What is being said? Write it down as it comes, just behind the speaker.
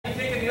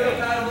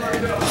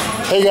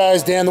Hey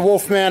guys, Dan the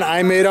Wolfman.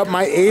 I made up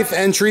my 8th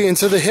entry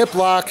into the hip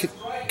lock.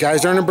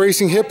 Guys aren't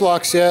embracing hip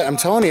locks yet. I'm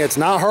telling you, it's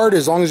not hard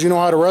as long as you know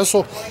how to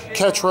wrestle,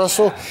 catch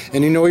wrestle,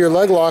 and you know your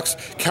leg locks.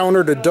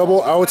 Counter to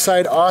double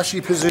outside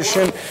Ashi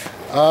position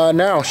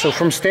now. So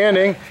from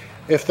standing,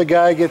 if the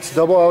guy gets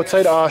double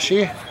outside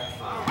Ashi,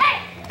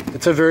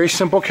 it's a very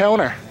simple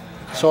counter.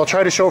 So I'll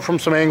try to show it from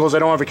some angles. I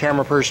don't have a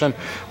camera person,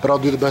 but I'll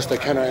do the best I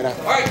can right now.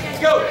 All right, let's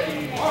go.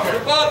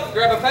 Group up,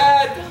 grab a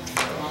pad.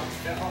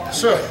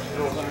 So,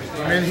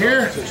 I'm in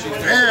here,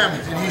 bam,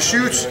 and he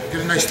shoots,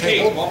 get a nice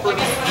table.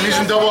 I'm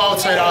using double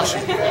outside Ashi.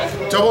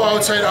 Double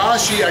outside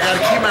Ashi, I gotta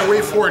keep my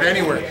weight forward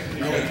anywhere.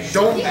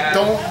 Don't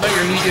let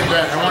your knee get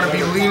bent. I wanna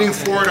be leaning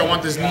forward, I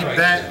want this knee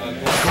bent, going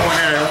in,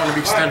 I don't wanna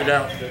be extended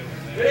out.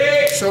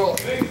 So,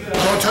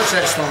 don't touch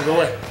that stone, go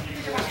away.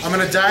 I'm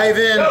gonna dive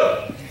in,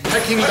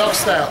 Peking duck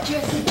style.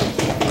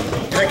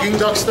 Peking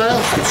duck style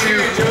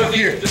to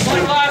here. Just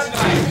like last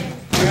night.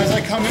 As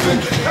I come in,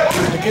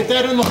 I get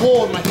that in the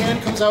hole, and my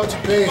hand comes out to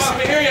base.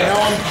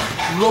 Now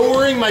I'm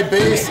lowering my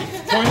base,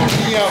 pointing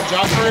the knee out,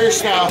 jacare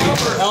style,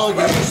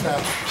 alligator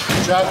style.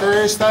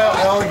 Jacare style,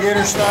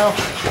 alligator style.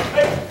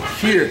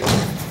 Here.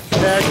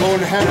 Bag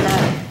going head and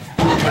arm.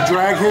 I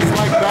drag his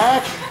leg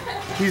back.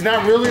 He's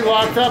not really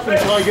locked up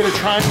until I get a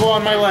triangle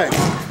on my leg.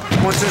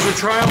 Once there's a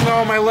triangle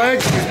on my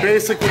leg, he's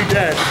basically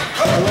dead.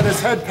 I let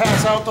his head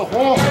pass out the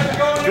hole,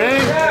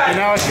 bang, and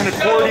now I can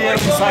accordion him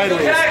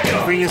sideways.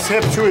 Bring his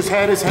hip to his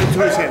head to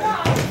his hip.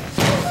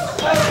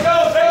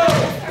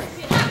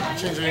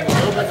 Change the angle a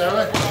little bit that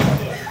way.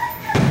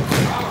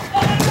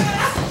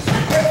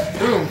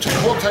 Boom,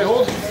 tight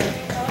hold.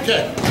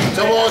 Okay,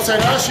 double outside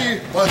Ashi,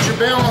 watch your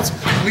balance,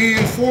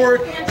 lean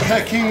forward,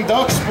 Peking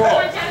duck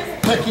sprawl.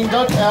 Peking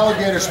duck,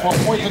 alligator sprawl,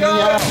 point the knee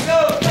out.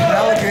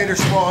 Alligator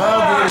sprawl,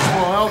 alligator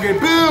sprawl, alligator,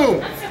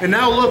 boom! And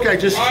now look, I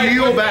just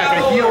heel back.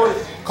 I heel,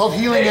 called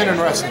heeling in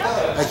wrestling.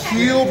 I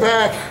heel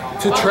back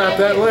to trap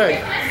that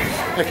leg.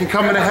 I can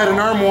come in a head and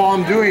arm while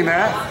I'm doing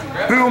that.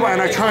 Boom,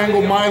 and I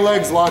triangle my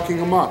legs, locking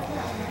them up.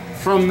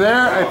 From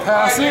there, I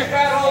pass it,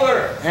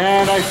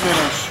 and I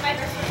finish.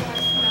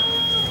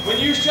 When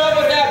you shove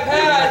with that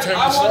pad,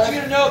 I want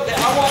you to know that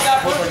I want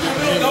that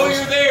person to know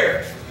you're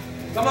there.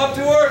 Come up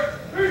to her.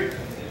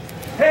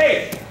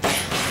 Hey,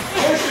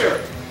 push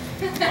her.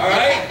 All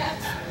right?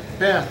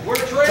 Bam. We're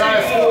training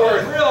dive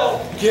forward.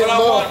 Drill, get but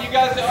low. I want you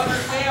guys to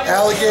understand.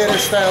 Alligator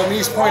style,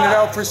 knees pointed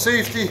out for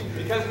safety.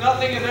 Because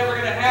nothing is ever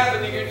going to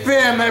happen.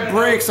 Bam, that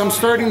breaks. I'm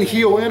starting to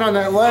heel in on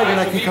that leg, and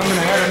I can come in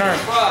head and arm.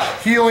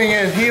 Healing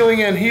in, healing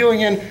in,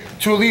 healing in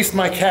to at least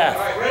my calf.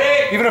 All right,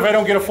 ready? Even if I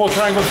don't get a full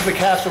triangle to the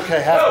calf's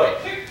okay,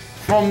 halfway.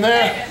 From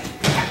there,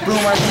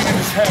 boom, I keep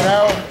his head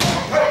out,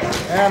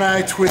 and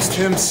I twist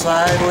him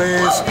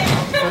sideways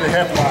for the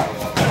hip lock.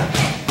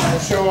 I'll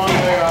show on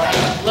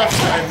the left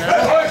side now.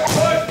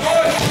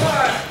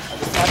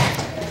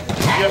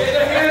 Yep. Get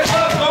the hands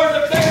up, north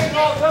of face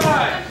all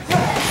time.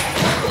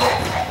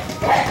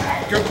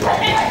 Good.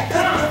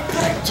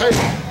 Tight.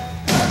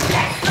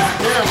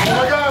 Yeah, oh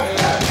my God.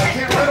 I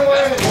can't run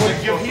away.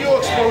 Give heel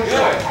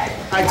exposure.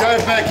 I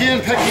dive back in,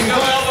 Peking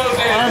duck,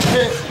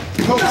 armpit,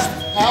 coast,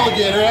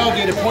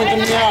 alligator, point the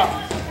knee out.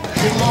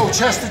 Get low,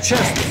 chest to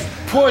chest.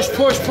 Push,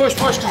 push, push,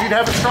 push, because you'd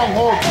have a strong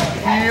hold.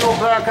 Heel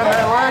back on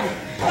that leg.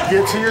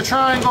 Get to your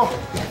triangle.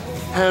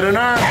 Head and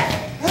arm.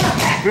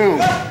 Boom.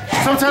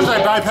 Sometimes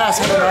I bypass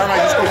head and arm. I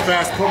just go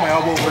fast, put my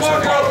elbow over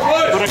second.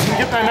 But I can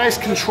get that nice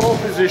control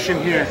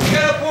position here.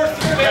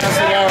 Pass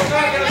it out.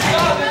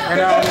 And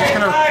now I'm just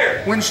going to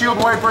windshield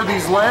wiper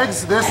these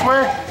legs this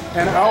way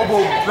and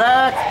elbow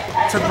back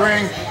to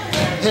bring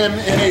him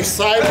in a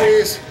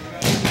sideways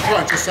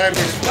crunch, a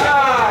sideways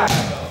front.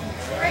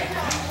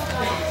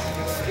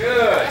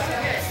 Good.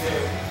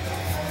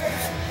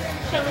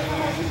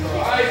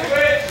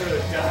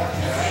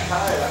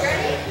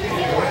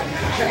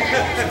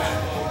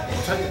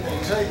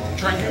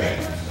 Try and get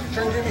me.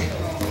 Try and get me.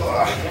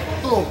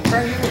 Boom. Try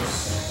and get me.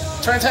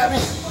 Try and tap me.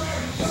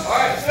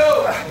 Alright, go.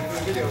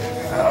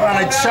 And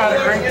I shot it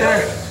right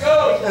there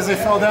as I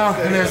fell down,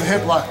 and there's a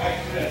hip lock. So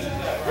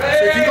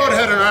you can go to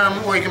head and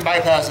arm, or you can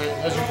bypass it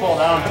as you fall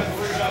down.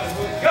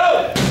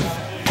 Go.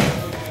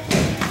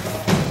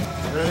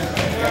 Ready?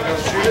 Go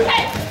shoot it.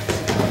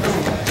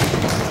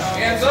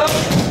 Hands up.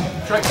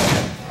 Try and tap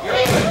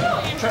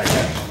it. Try and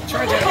tap it.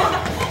 Try and tap it.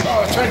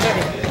 Oh, try and tap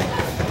it.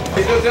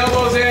 Get those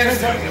elbows in.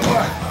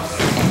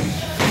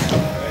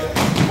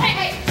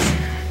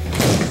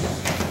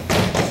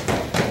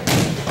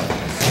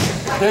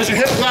 There's your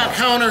hip lock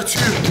counter to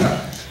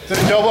the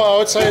double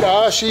outside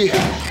Ashi.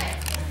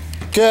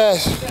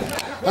 Guys,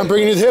 I'm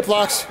bringing you the hip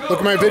locks. Look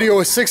at my video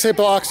with 6 hip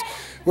locks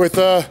with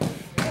a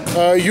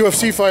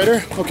UFC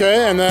fighter,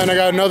 okay? And then I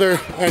got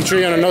another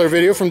entry on another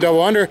video from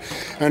Double Under.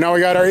 And now we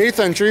got our 8th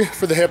entry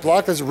for the hip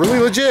lock that's really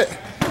legit.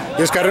 You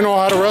just got to know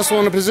how to wrestle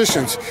in the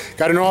positions.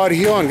 Got to know how to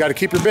heel and got to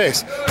keep your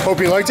base. Hope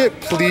you liked it.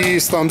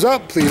 Please thumbs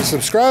up. Please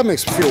subscribe.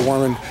 Makes me feel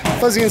warm and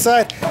fuzzy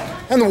inside.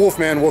 And the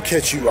Wolfman will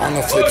catch you on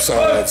the flip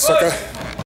side, sucker.